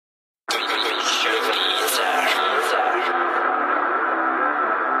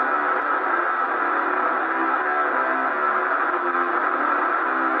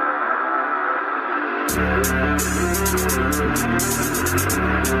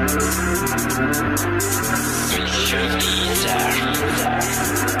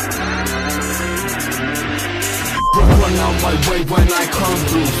Run out my way when I come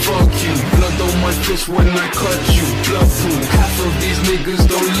through. Fuck you, blood on my fist when I cut you. Bloodproof, half of these niggas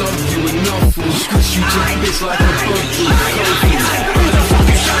don't love you enough. Squish you to bits like a bug through.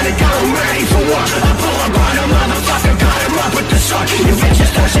 Motherfuckers trying to go, I'm ready for war. I pull up on a motherfucker, got him up with the sword. You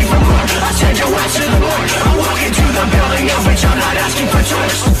bitches thirsty for more, I send your ass to the Lord. I'm walking to the building, yo bitch, I'm not asking for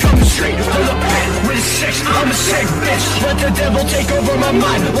tours. Coming straight from the pit with a six, I'm a sick bitch. Let the devil take over my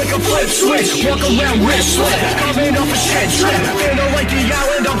mind like a flip switch. Walk around wrist slit, coming off a shit trip. Feel like the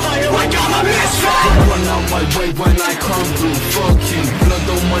island on fire like I'm a misfit. Run out my way when I come through. Fuck you, blood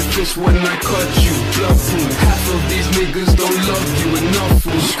on my fist when I cut you. Bloodproof, half of these niggas don't love you enough.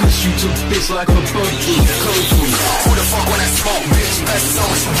 Squish you to bits like a bug through. Kung fu. Who the fuck when I smoke, bitch? Best so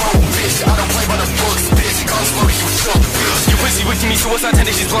much wrong, bitch. I don't play by the books, bitch. Guns slow, you suck, bitch. You busy with me, suicide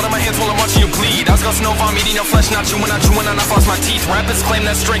tendencies, blood on my hands while I'm watching you bleed. I was gonna know if I'm eating your flesh, not chewing, and I lost my teeth. Rappers claim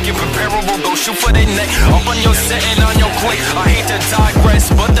that strength incomparable, go shoot for their neck. Up on your set and on your click. I hate to digress,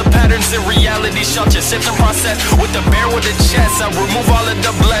 but the patterns in reality shut your symptom process. With the bear with the chest, I remove all of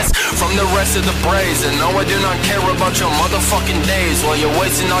the bless from the rest of the praise. And no, I do not care about your motherfucking days. While you're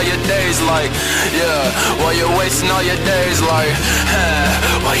wasting all your days like, yeah. While you're wasting all your days like,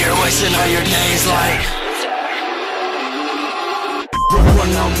 while you're wasting all your days like.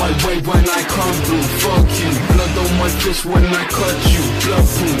 Run out my way when I come through. Fuck you, blood on my fist when I cut you.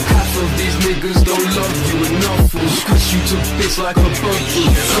 Bloodproof, half of these niggas don't love you enough. Squish you to bits like a bug through.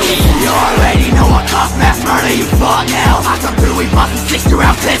 You already know I cause mass murder, you fuck now. I come through, we bustin' 60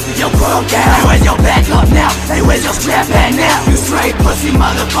 round clips and you're broke down. Hey, where's your back up now? Hey, where's your strap at now? You straight pussy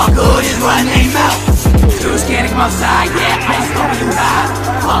motherfucker, who just run name out? Too scared to come outside, yeah, I just hope you high.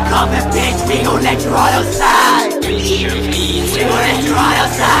 Fuck up and bitch, we gon' let you right outside. We gon' let you right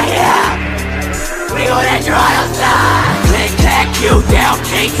outside, yeah. We gon' let you right outside. Click, clack, you down,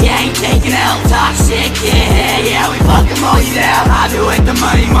 cake, you ain't taking out. Talk shit, yeah, we fucking mow you down. I do it the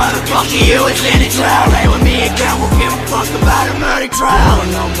money, motherfucker, you is in the trial. Right with me again, we'll give a fuck about a murder trial.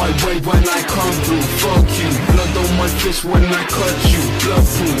 Run out my way when I come through. Fuck you, blood on my fist when I cut you.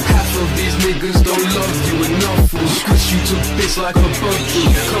 Bloodproof, half of these niggas don't love you enough. Squish you to bits like a bug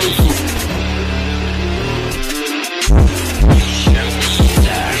through. Kung fu.